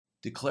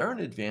Declare in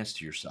advance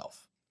to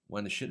yourself,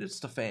 when the shit hits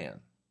the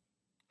fan,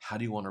 how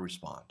do you want to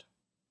respond?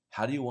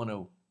 How do you want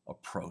to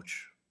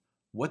approach?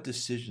 What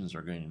decisions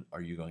are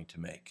you going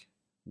to make?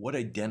 What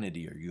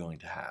identity are you going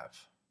to have?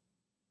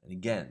 And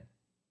again,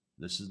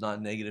 this is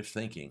not negative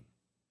thinking.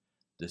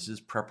 This is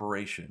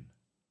preparation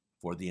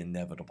for the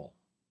inevitable.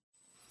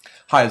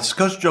 Hi, this is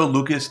Coach Joe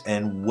Lucas,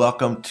 and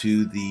welcome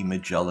to the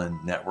Magellan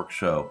Network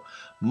Show.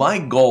 My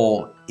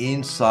goal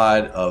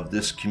inside of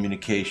this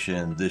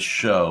communication, this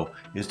show,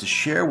 is to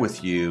share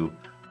with you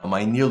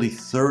my nearly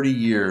 30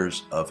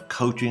 years of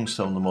coaching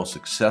some of the most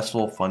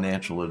successful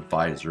financial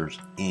advisors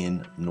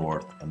in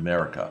North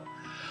America.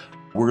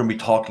 We're going to be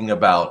talking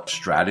about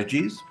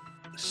strategies,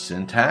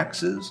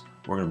 syntaxes.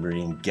 We're going to be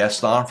bringing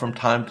guests on from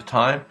time to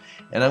time,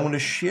 and I'm going to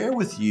share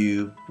with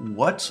you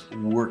what's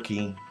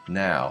working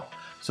now.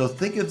 So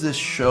think of this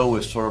show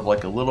as sort of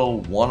like a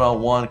little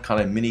one-on-one kind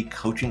of mini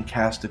coaching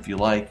cast, if you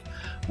like,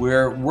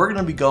 where we're going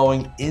to be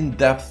going in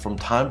depth from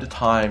time to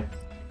time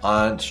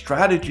on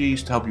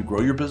strategies to help you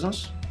grow your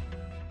business,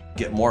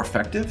 get more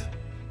effective,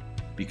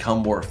 become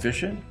more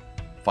efficient,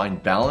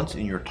 find balance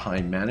in your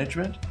time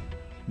management,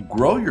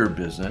 grow your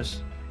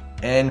business,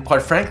 and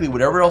quite frankly,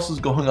 whatever else is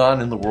going on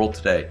in the world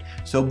today.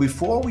 So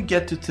before we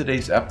get to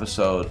today's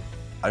episode,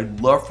 I'd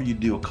love for you to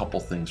do a couple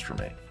things for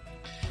me.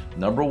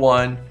 Number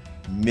one,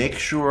 make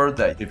sure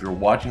that if you're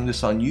watching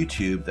this on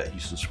YouTube, that you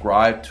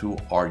subscribe to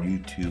our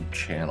YouTube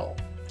channel.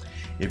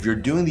 If you're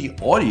doing the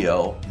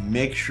audio,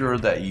 make sure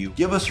that you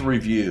give us a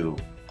review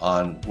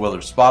on whether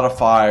it's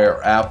Spotify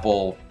or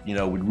Apple.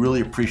 We'd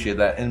really appreciate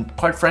that. And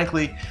quite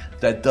frankly,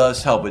 that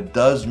does help. It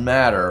does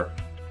matter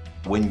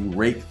when you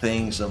rate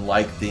things and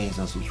like things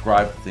and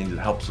subscribe to things. It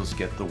helps us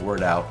get the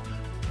word out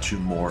to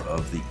more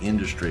of the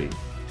industry.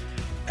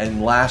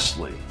 And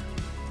lastly,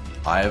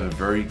 I have a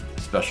very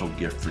special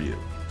gift for you.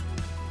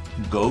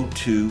 Go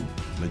to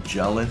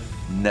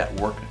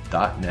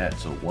MagellanNetwork.net,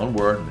 so one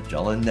word,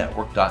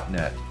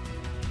 MagellanNetwork.net,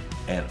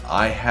 and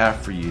I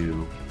have for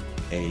you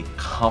a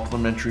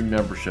complimentary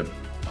membership,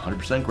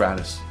 100%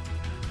 gratis,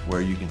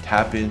 where you can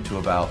tap into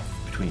about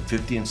between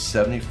 50 and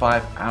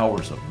 75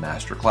 hours of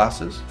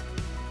masterclasses,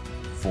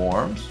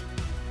 forms,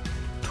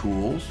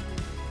 tools,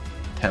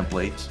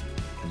 templates,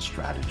 and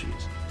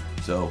strategies.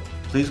 So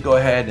please go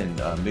ahead and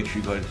make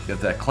sure you go ahead and get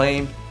that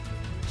claimed.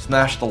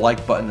 Smash the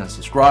like button and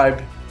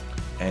subscribe.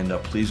 And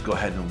please go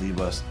ahead and leave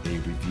us a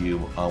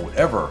review on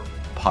whatever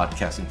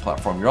podcasting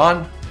platform you're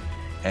on.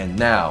 And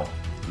now,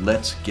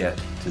 let's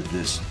get to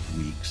this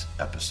week's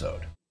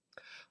episode.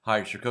 Hi,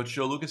 it's your Coach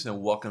Joe Lucas,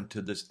 and welcome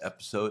to this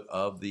episode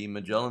of the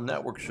Magellan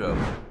Network Show.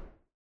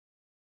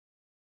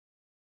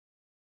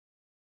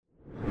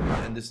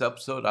 In this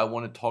episode, I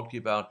want to talk to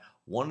you about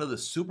one of the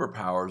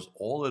superpowers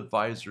all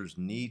advisors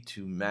need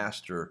to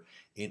master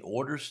in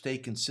order to stay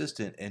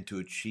consistent and to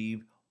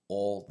achieve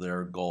all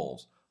their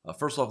goals.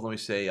 First off, let me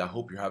say I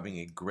hope you're having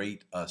a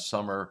great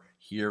summer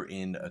here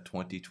in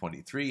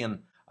 2023. And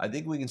I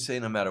think we can say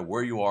no matter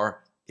where you are,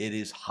 it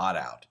is hot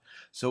out.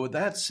 So with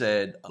that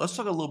said, let's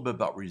talk a little bit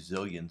about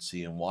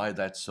resiliency and why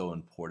that's so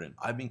important.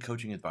 I've been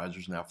coaching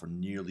advisors now for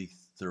nearly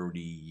 30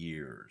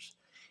 years.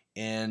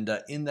 And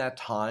in that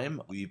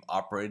time, we've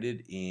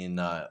operated in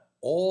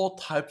all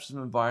types of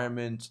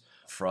environments,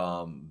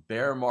 from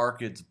bear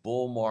markets,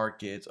 bull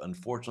markets,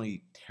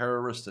 unfortunately,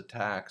 terrorist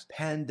attacks,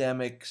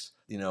 pandemics,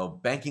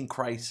 banking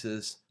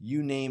crisis,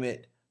 you name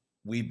it,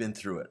 we've been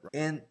through it.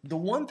 And the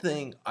one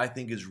thing I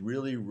think is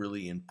really,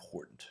 really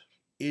important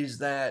is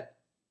that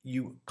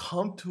you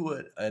come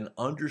to an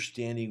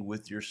understanding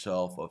with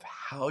yourself of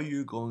how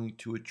you're going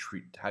to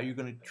treat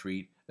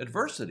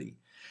adversity.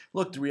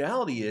 Look, the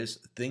reality is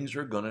things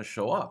are going to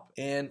show up.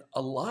 And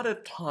a lot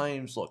of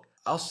times, look,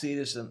 I'll say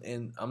this,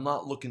 and I'm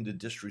not looking to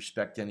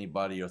disrespect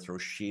anybody or throw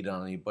shade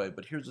on anybody,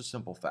 but here's a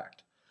simple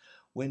fact.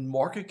 When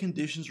market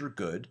conditions are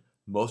good,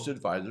 most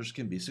advisors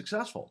can be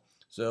successful.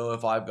 So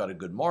if I've got a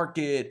good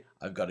market,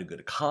 I've got a good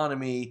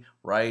economy,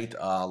 right?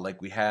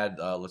 Like we had,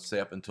 let's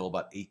say up until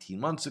about 18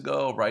 months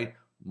ago, right?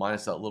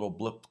 Minus that little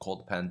blip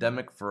called the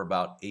pandemic for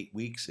about 8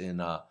 weeks in,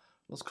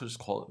 let's just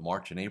call it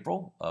March and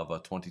April of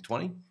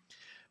 2020.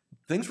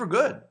 Things were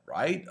good,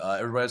 right?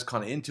 Everybody's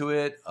kind of into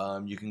it.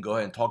 You can go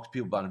ahead and talk to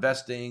people about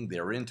investing.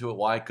 They were into it.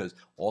 Why? Because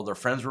all their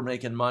friends were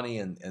making money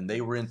and they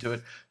were into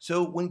it.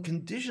 So when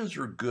conditions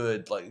are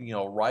good, like,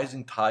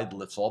 rising tide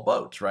lifts all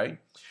boats, right?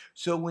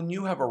 So when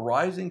you have a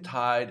rising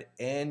tide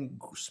and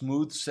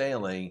smooth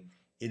sailing,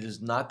 it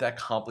is not that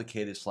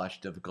complicated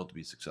 / difficult to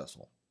be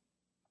successful.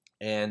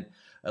 And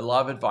a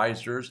lot of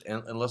advisors,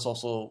 and let's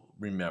also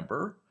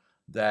remember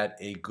that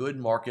a good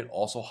market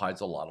also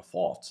hides a lot of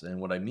faults. And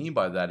what I mean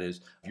by that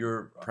is, if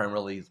you're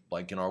primarily,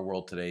 like in our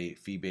world today,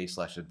 fee-based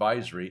 /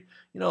 advisory,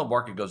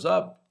 market goes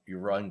up, your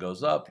run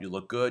goes up, you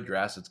look good, your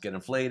assets get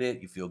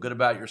inflated, you feel good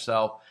about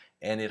yourself,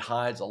 and it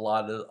hides a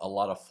lot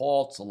of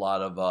faults, a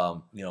lot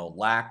of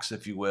lacks,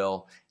 if you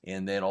will,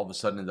 and then all of a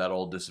sudden that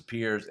all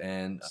disappears,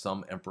 and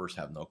some emperors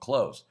have no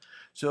clothes.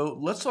 So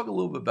let's talk a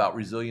little bit about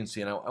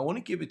resiliency, and I want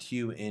to give it to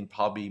you in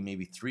probably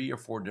maybe 3 or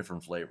 4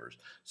 different flavors.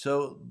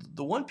 So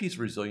the one piece of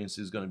resiliency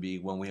is going to be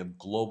when we have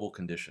global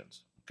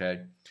conditions,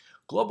 okay?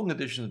 Global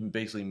conditions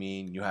basically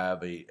mean you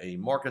have a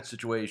market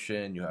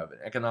situation, you have an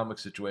economic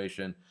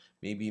situation,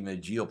 maybe even a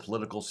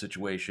geopolitical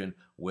situation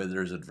where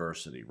there's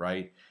adversity,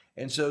 right?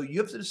 And so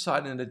you have to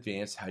decide in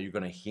advance how you're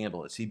going to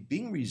handle it. See,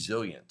 being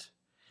resilient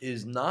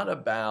is not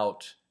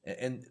about,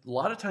 and a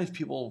lot of times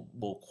people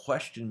will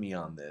question me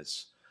on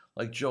this,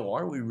 like, Joe,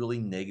 are we really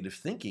negative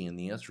thinking? And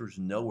the answer is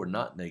no, we're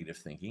not negative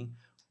thinking.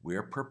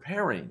 We're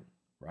preparing,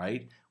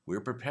 right?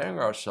 We're preparing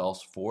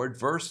ourselves for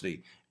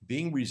adversity.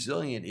 Being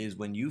resilient is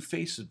when you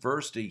face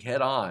adversity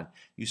head on,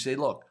 you say,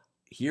 look,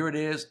 here it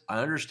is. I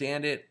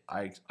understand it.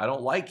 I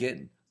don't like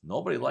it.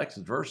 Nobody likes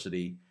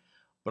adversity,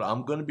 but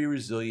I'm going to be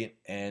resilient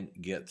and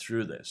get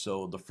through this.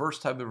 So the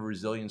first type of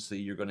resiliency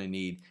you're going to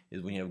need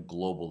is when you have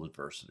global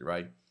adversity,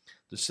 right?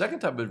 The second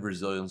type of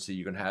resiliency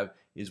you're going to have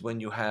is when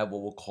you have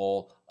what we'll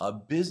call a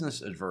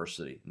business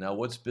adversity. Now,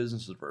 what's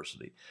business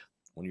adversity?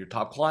 When your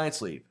top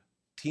clients leave,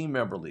 team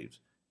member leaves,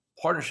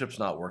 partnership's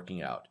not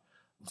working out,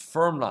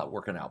 firm not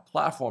working out,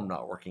 platform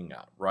not working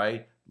out,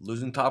 right?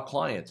 Losing top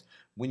clients.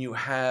 When you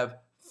have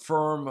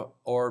firm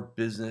or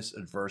business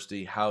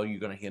adversity, how are you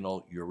going to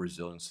handle your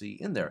resiliency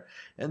in there?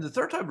 And the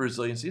third type of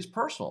resiliency is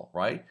personal,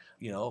 right?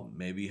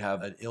 Maybe you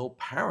have an ill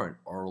parent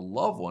or a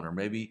loved one, or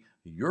maybe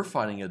you're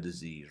fighting a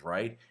disease,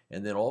 right?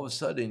 And then all of a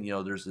sudden,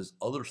 there's this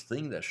other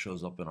thing that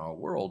shows up in our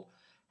world.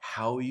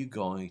 How are you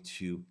going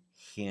to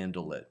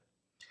handle it?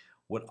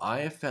 What I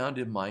have found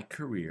in my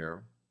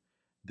career,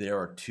 there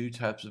are two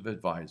types of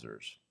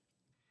advisors.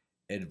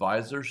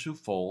 Advisors who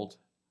fold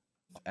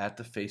at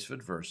the face of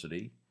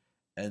adversity,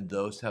 and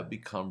those have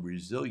become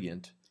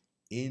resilient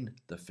in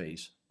the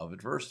face of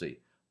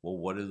adversity. Well,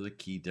 what are the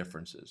key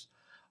differences?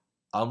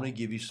 I'm going to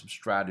give you some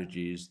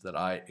strategies that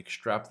I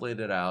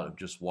extrapolated out of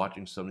just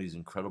watching some of these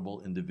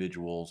incredible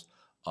individuals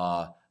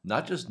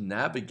not just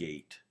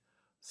navigate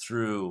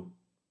through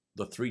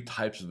the three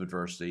types of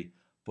adversity,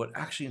 but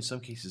actually in some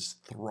cases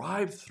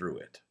thrive through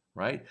it,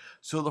 right?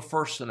 So the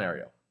first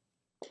scenario,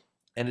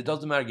 and it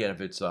doesn't matter again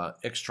if it's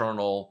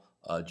external,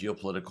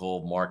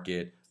 geopolitical,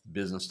 market,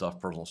 business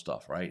stuff, personal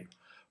stuff, right?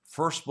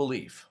 First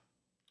belief,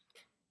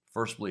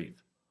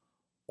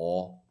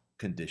 all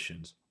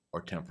conditions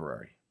are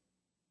temporary.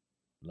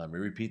 Let me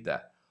repeat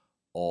that.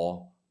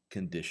 All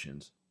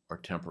conditions are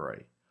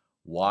temporary.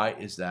 Why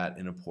is that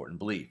an important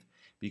belief?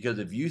 Because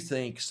if you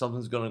think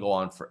something's going to go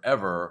on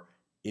forever,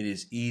 it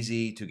is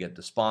easy to get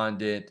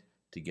despondent,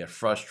 to get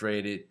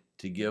frustrated,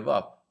 to give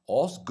up.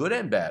 All good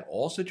and bad,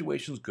 all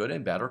situations, good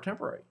and bad, are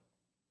temporary.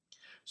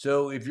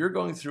 So if you're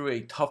going through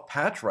a tough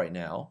patch right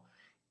now,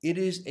 it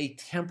is a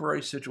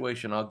temporary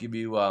situation. I'll give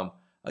you a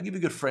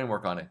good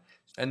framework on it.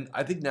 And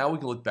I think now we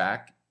can look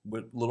back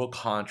with little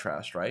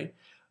contrast, right?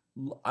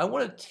 I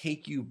want to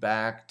take you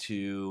back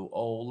to,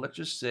 let's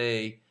just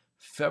say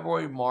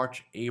February,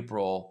 March,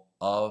 April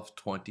of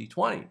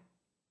 2020.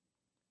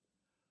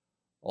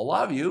 A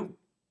lot of you,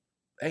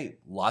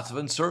 lots of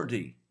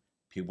uncertainty.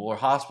 People were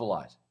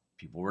hospitalized.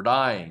 People were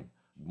dying.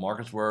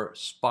 Markets were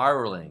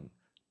spiraling.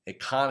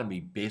 Economy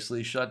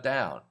basically shut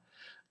down.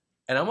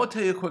 And I'm going to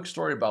tell you a quick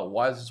story about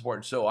why this is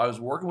important. So I was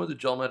working with a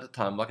gentleman at the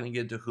time. I'm not going to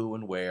get into who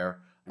and where.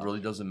 It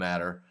really doesn't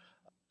matter.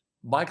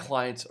 My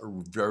clients are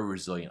very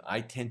resilient.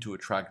 I tend to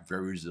attract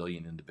very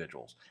resilient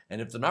individuals. And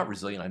if they're not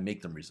resilient, I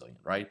make them resilient,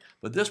 right?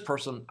 But this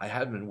person I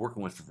hadn't been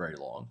working with for very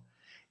long.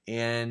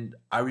 And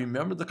I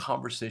remember the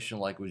conversation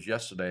like it was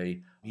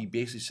yesterday. He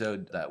basically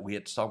said that we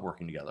had to stop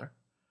working together,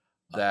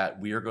 that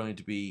we are going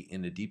to be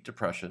in a deep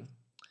depression,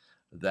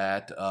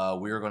 that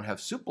we are going to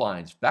have soup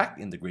lines back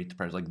in the Great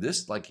Depression.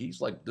 This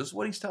is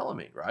what he's telling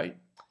me, right?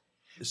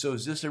 So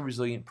is this a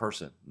resilient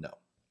person? No.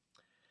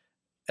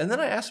 And then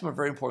I asked him a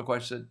very important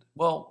question. I said,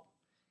 well,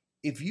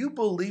 if you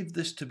believe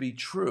this to be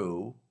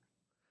true,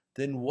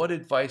 then what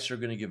advice are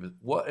you going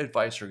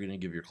to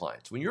give your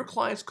clients? When your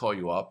clients call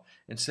you up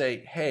and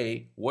say,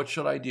 hey, what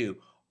should I do?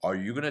 Are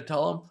you going to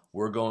tell them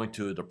we're going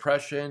to a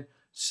depression,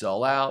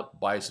 sell out,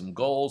 buy some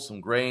gold, some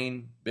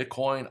grain,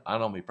 Bitcoin? I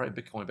don't know, maybe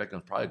probably Bitcoin back then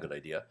is probably a good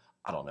idea.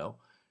 I don't know.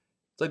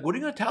 It's like, what are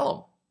you going to tell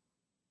them?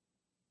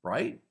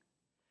 Right?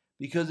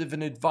 Because if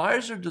an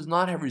advisor does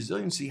not have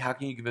resiliency, how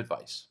can you give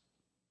advice?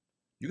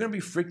 You're going to be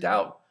freaked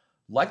out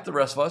like the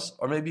rest of us,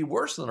 or maybe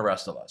worse than the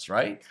rest of us,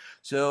 right?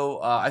 So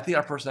I think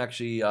that person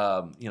actually,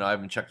 I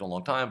haven't checked in a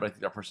long time, but I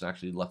think that person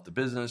actually left the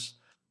business.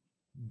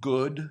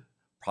 Good,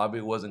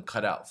 probably wasn't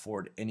cut out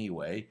for it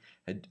anyway.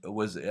 Had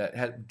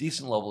a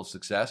decent level of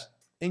success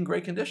in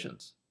great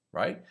conditions,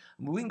 right?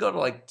 I mean, we can go to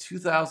like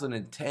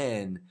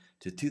 2010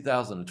 to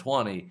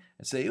 2020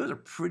 and say it was a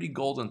pretty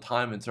golden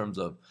time in terms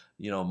of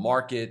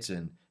markets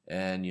and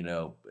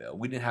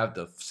we didn't have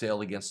to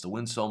sail against the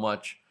wind so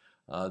much.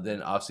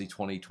 Then obviously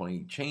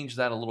 2020 changed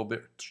that a little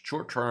bit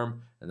short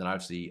term, and then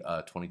obviously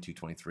 22,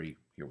 23,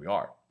 here we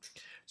are.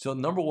 So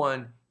number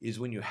one is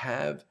when you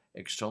have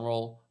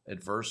external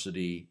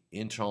adversity,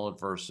 internal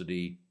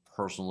adversity,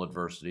 personal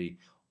adversity,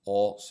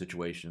 all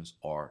situations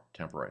are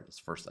temporary. That's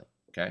the first thing,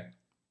 okay?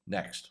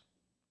 Next.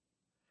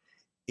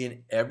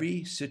 In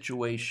every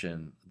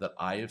situation that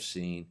I have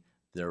seen,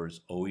 there is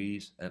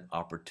always an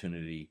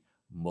opportunity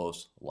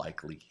most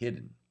likely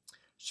hidden.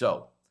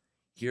 So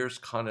Here's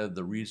kind of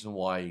the reason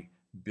why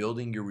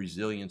building your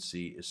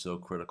resiliency is so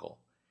critical.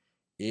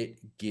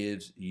 It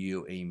gives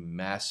you a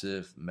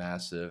massive,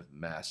 massive,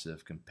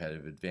 massive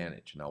competitive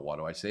advantage. Now, why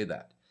do I say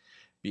that?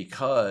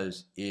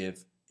 Because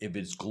if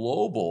it's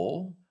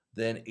global,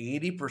 then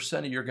 80%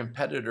 of your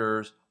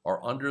competitors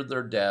are under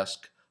their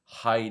desk,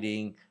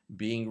 hiding,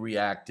 being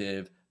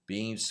reactive,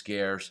 being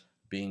scarce,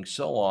 being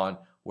so on.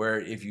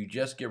 Where if you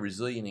just get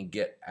resilient and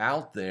get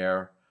out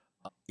there,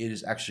 it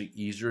is actually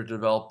easier to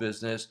develop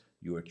business.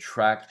 You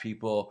attract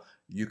people.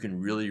 You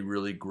can really,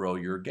 really grow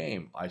your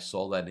game. I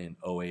saw that in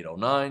 08,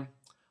 09.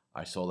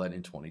 I saw that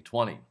in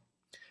 2020.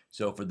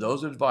 So for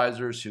those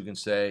advisors who can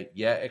say,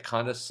 yeah, it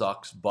kind of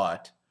sucks,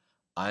 but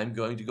I'm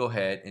going to go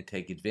ahead and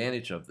take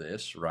advantage of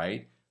this,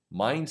 right?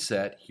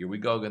 Mindset, here we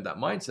go again, that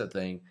mindset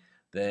thing,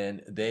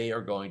 then they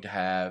are going to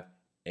have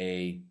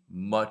a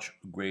much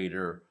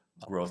greater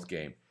growth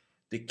game.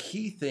 The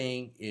key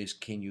thing is,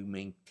 can you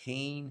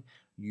maintain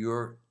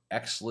your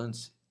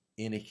excellence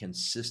in a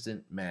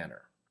consistent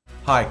manner?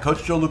 Hi,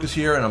 Coach Joe Lucas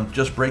here, and I'm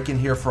just breaking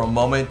here for a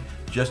moment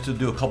just to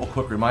do a couple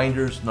quick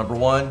reminders. Number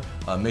one,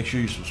 make sure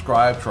you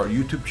subscribe to our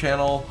YouTube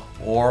channel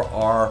or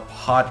our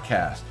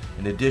podcast.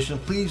 In addition,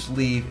 please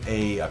leave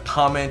a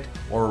comment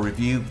or a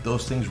review.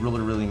 Those things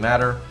really, really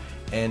matter.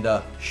 And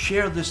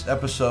share this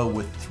episode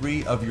with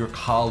 3 of your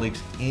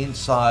colleagues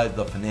inside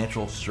the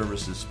financial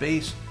services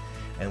space.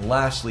 And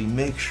lastly,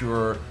 make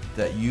sure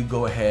that you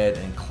go ahead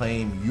and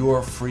claim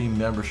your free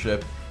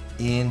membership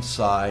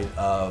inside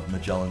of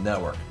Magellan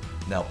Network.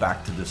 Now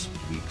back to this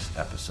week's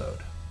episode.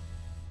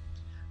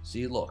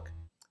 See, look,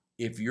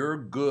 if you're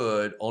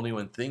good only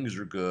when things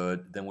are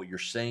good, then what you're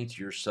saying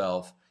to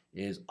yourself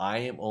is, I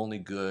am only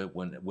good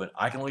when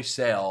I can only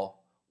sail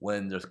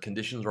when the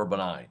conditions are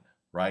benign,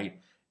 right?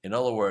 In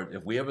other words,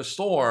 if we have a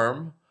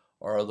storm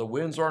or the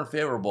winds aren't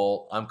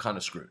favorable, I'm kind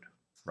of screwed,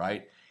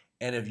 right?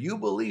 And if you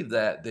believe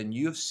that, then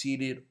you've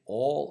ceded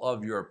all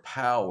of your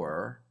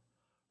power,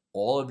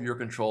 all of your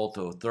control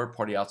to a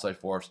third-party outside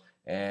force,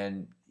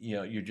 and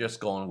you're just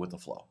going with the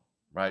flow,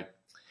 right?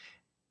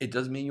 It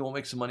doesn't mean you won't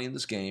make some money in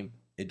this game.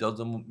 It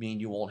doesn't mean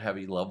you won't have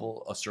a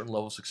certain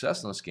level of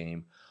success in this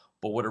game.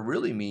 But what it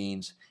really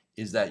means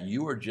is that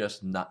you're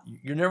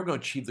never going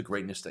to achieve the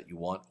greatness that you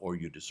want or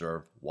you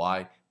deserve.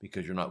 Why?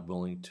 Because you're not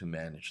willing to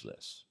manage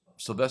this.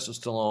 Sylvester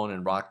Stallone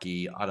and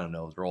Rocky, I don't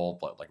know, they're all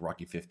like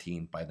Rocky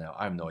 15 by now.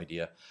 I have no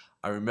idea.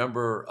 I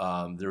remember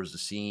there was a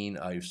scene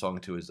he was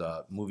talking to his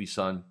movie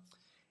son.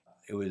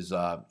 It was,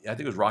 I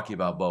think it was Rocky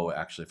Balboa,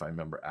 actually, if I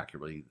remember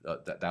accurately.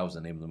 That was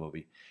the name of the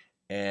movie.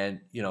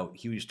 And,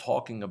 he was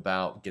talking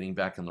about getting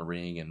back in the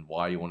ring and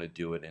why you want to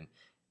do it.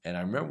 And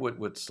I remember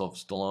what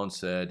Stallone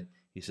said.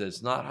 He said,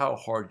 it's not how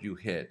hard you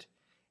hit.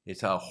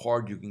 It's how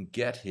hard you can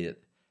get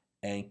hit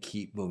and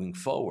keep moving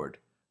forward.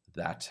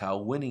 That's how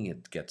winning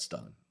it gets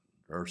done.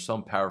 Or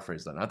some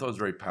paraphrase that. And I thought it was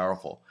very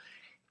powerful.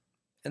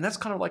 And that's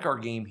kind of like our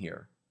game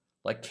here.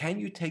 Like, can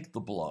you take the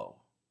blow?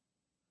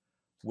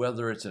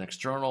 Whether it's an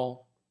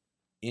external,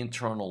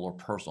 internal, or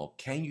personal,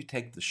 can you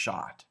take the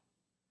shot,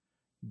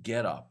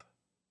 get up,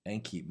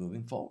 and keep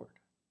moving forward?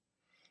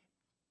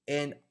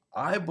 And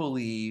I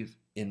believe,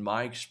 in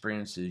my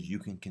experiences, you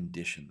can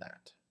condition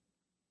that.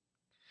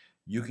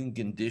 You can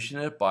condition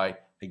it by,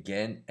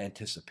 again,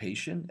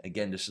 anticipation.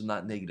 Again, this is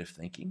not negative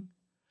thinking.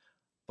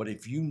 But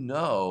if you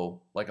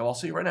know, like I'll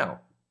say right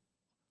now,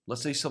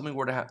 let's say something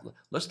were to happen.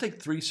 Let's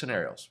take 3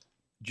 scenarios.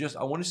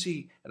 I want to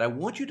see, and I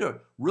want you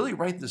to really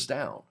write this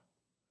down,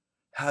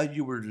 how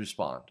you would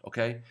respond,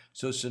 okay?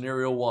 So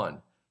scenario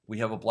 1, we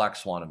have a black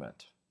swan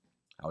event.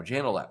 How would you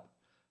handle that?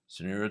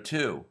 Scenario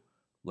 2,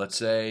 let's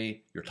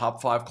say your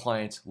top 5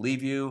 clients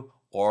leave you,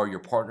 or your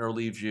partner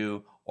leaves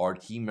you, or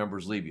team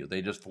members leave you.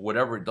 They just, for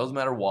whatever, it doesn't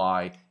matter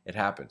why, it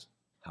happens.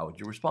 How would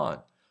you respond?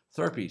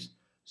 Third piece,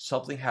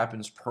 something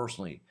happens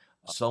personally.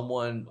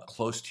 Someone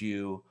close to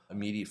you,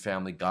 immediate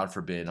family, God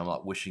forbid, I'm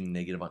not wishing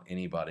negative on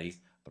anybody,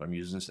 but I'm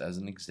using this as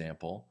an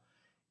example.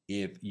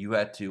 If you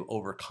had to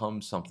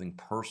overcome something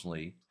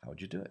personally, how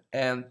would you do it?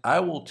 And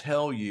I will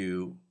tell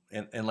you,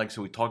 and like I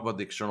said, we talked about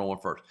the external one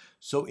first.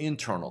 So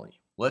internally,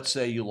 let's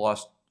say you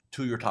lost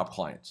 2 of your top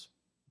clients.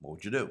 What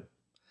would you do?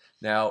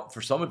 Now,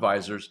 for some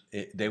advisors,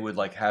 they would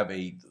like have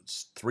a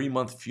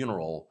 3-month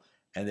funeral,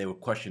 and they would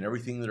question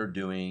everything that they're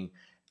doing,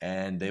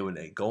 and they would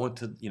go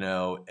into,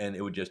 and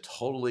it would just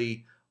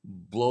totally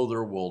blow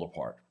their world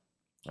apart.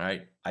 All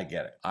right, I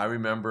get it. I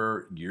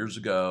remember years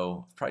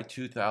ago, probably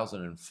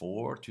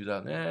 2004,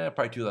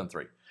 probably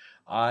 2003.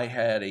 I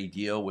had a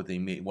deal with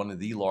one of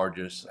the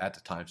largest, at the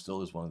time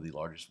still is one of the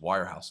largest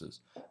wirehouses.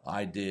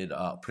 I did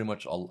pretty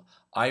much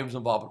I was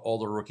involved with all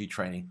the rookie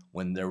training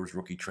when there was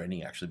rookie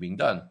training actually being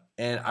done.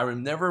 And I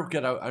never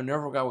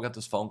got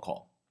this phone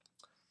call.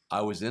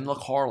 I was in the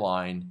car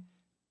line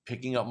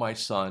picking up my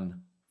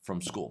son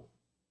from school.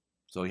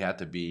 So he had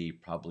to be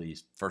probably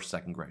first,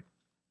 second grade.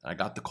 And I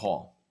got the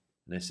call.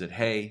 And they said,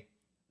 hey,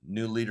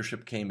 new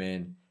leadership came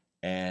in,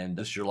 and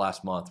this is your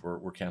last month.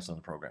 We're canceling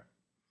the program.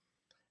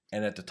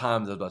 And at the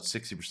time, that was about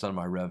 60% of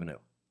my revenue.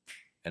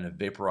 And it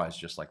vaporized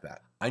just like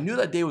that. I knew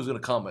that day was going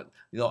to come.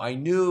 I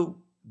knew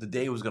the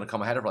day was going to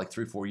come. I had it for like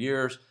 3-4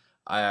 years.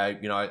 I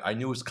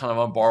knew it was kind of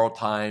on borrowed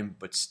time,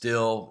 but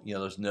still,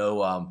 there's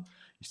no,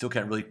 you still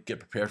can't really get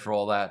prepared for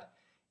all that.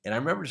 And I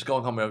remember just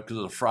going home, because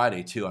it was a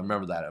Friday too. I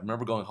remember that. I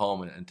remember going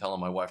home and telling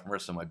my wife,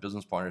 Marissa, my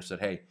business partner, said,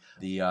 hey,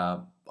 I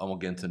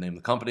won't get into the name of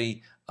the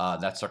company.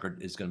 That sucker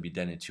is going to be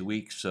dead in 2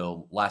 weeks.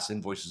 So last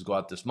invoices go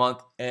out this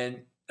month.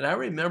 And I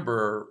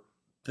remember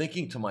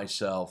thinking to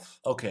myself,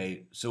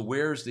 okay, so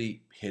where's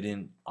the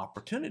hidden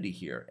opportunity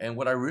here? And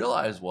what I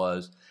realized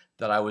was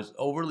that I was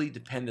overly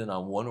dependent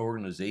on one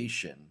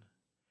organization.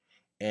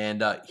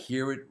 And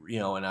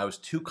and I was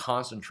too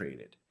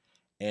concentrated.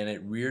 And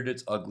it reared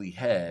its ugly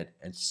head,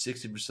 and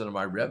 60% of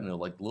my revenue,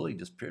 like, literally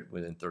disappeared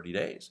within 30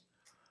 days.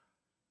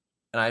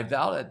 And I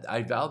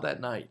vowed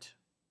that night,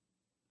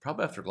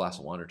 probably after a glass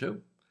of wine or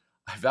two,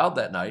 I vowed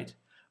that night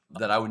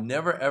that I would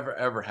never, ever,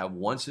 ever have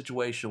one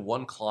situation,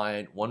 one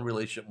client, one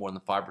relationship more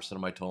than 5% of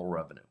my total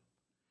revenue.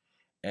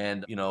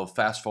 And,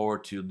 fast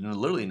forward to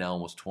literally now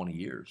almost 20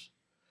 years.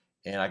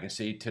 And I can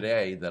say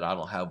today that I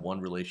don't have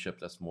one relationship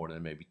that's more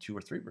than maybe 2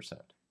 or 3%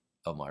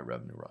 of my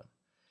revenue run.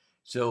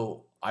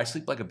 So I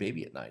sleep like a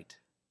baby at night.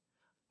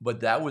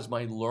 But that was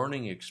my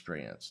learning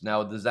experience.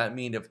 Now, does that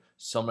mean if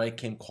somebody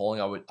came calling,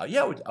 I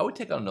would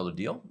take on another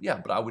deal. Yeah,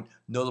 but I would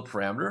know the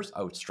parameters.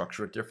 I would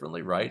structure it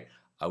differently, right?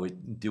 I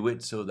would do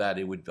it so that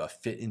it would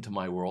fit into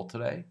my world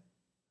today.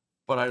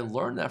 But I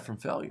learned that from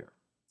failure.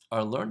 I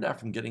learned that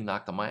from getting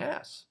knocked on my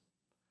ass.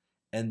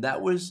 And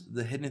that was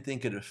the hidden thing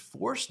that had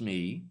forced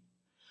me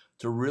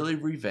to really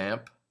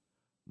revamp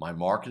my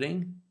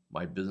marketing,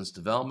 my business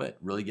development,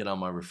 really get on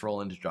my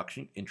referral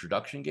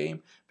introduction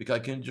game, because I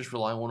couldn't just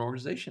rely on one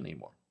organization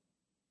anymore,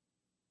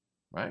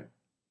 right?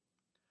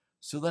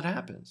 So that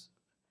happens.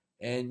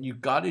 And you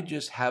got to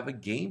just have a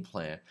game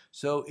plan.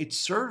 So it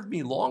served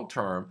me long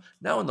term.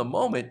 Now in the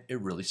moment,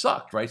 it really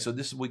sucked, right? So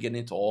this is, we get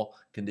into all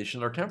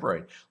conditions are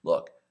temporary.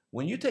 Look,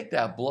 when you take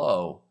that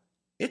blow,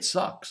 it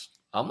sucks.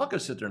 I'm not going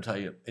to sit there and tell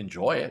you,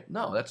 enjoy it.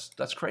 No,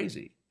 that's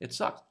crazy. It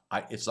sucks.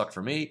 It sucked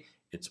for me.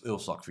 It'll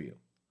suck for you.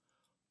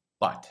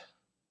 But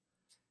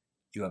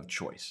you have a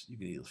choice. You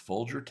can either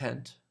fold your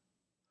tent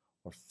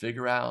or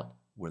figure out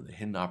where the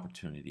hidden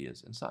opportunity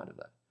is inside of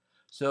that.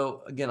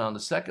 So again, on the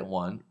second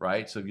one,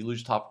 right? So if you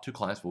lose your top 2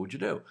 clients, what would you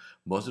do?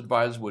 Most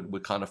advisors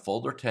would kind of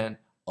fold their tent.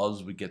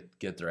 Others would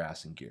get their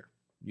ass in gear.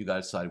 You got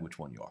to decide which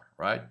one you are,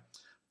 right?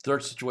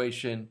 Third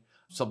situation,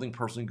 something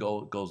personally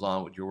goes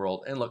on with your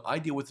world. And look, I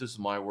deal with this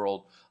in my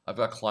world. I've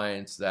got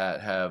clients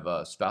that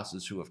have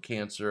spouses who have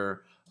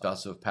cancer,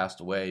 spouses who have passed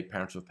away,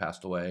 parents who have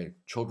passed away,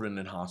 children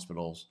in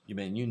hospitals. You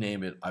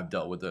name it, I've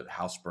dealt with it.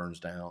 House burns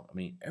down.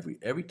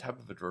 Every type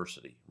of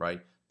adversity, right?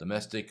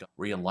 Domestic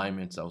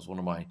realignments. That was one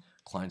of my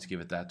clients gave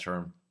it that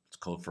term. It's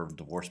code for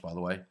divorce, by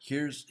the way.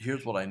 Here's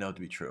what I know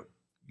to be true.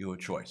 You have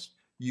a choice.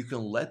 You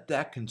can let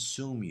that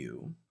consume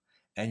you,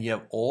 and you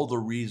have all the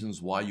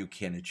reasons why you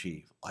can't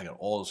achieve. I got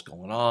all this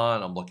going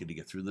on. I'm lucky to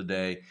get through the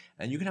day.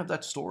 And you can have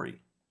that story.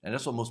 And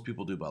that's what most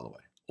people do, by the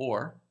way.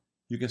 Or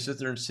you can sit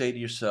there and say to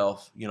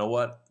yourself, you know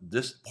what?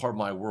 This part of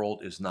my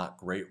world is not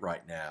great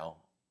right now,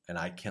 and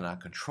I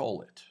cannot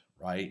control it,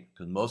 right?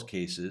 Because in most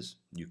cases,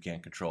 you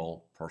can't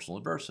control personal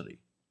adversity.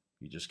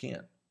 You just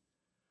can't.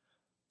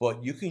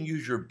 But you can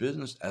use your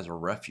business as a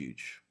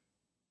refuge,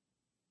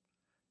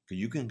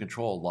 because you can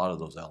control a lot of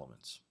those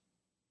elements.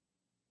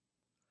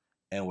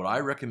 And what I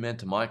recommend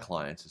to my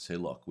clients is say,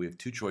 look, we have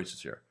 2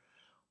 choices here.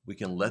 We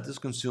can let this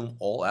consume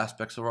all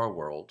aspects of our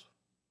world,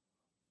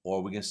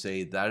 or we can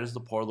say that is the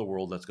part of the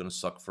world that's going to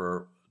suck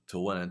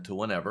till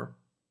whenever.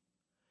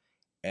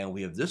 And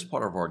we have this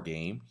part of our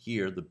game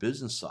here, the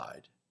business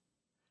side,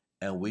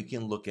 and we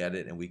can look at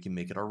it and we can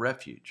make it our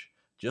refuge.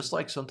 Just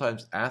like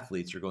sometimes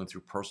athletes are going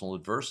through personal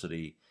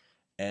adversity,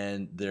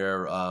 and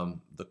their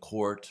the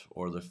court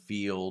or the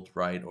field,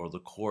 right, or the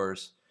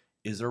course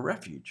is their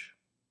refuge.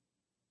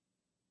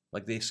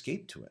 Like they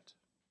escape to it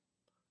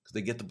because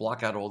they get to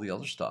block out all the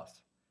other stuff.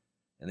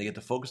 And they get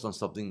to focus on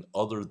something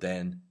other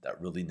than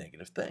that really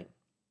negative thing.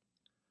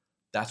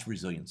 That's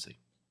resiliency.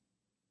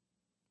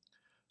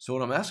 So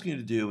what I'm asking you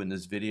to do in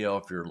this video,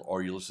 if you're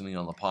listening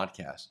on the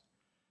podcast,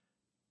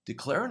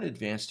 declare in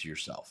advance to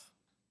yourself,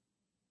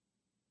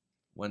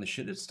 when the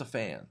shit hits the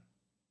fan,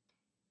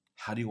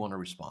 how do you want to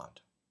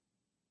respond?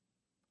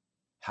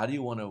 How do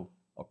you want to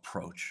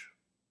approach?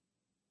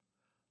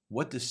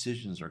 What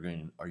decisions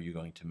are you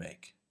going to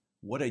make?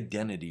 What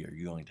identity are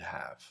you going to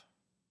have?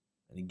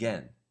 And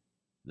again,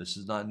 this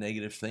is not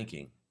negative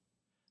thinking.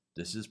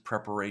 This is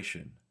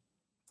preparation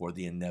for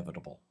the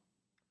inevitable.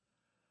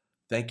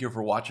 Thank you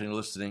for watching and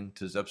listening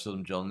to this episode of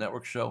the Magellan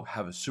Network Show.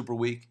 Have a super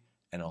week,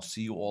 and I'll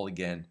see you all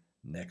again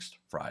next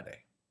Friday.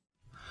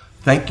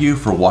 Thank you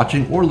for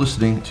watching or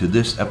listening to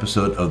this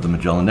episode of the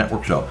Magellan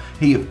Network Show.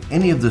 Hey, if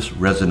any of this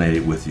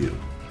resonated with you,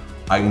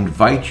 I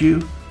invite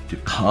you to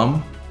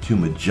come to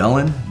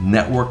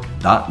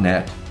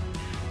MagellanNetwork.net,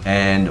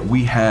 and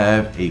we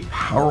have a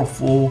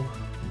powerful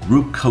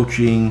group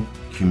coaching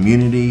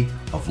community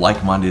of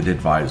like-minded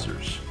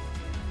advisors.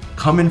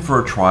 Come in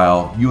for a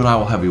trial. You and I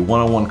will have a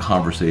one-on-one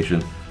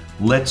conversation.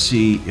 Let's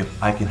see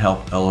if I can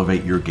help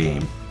elevate your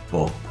game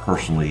both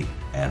personally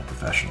and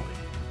professionally.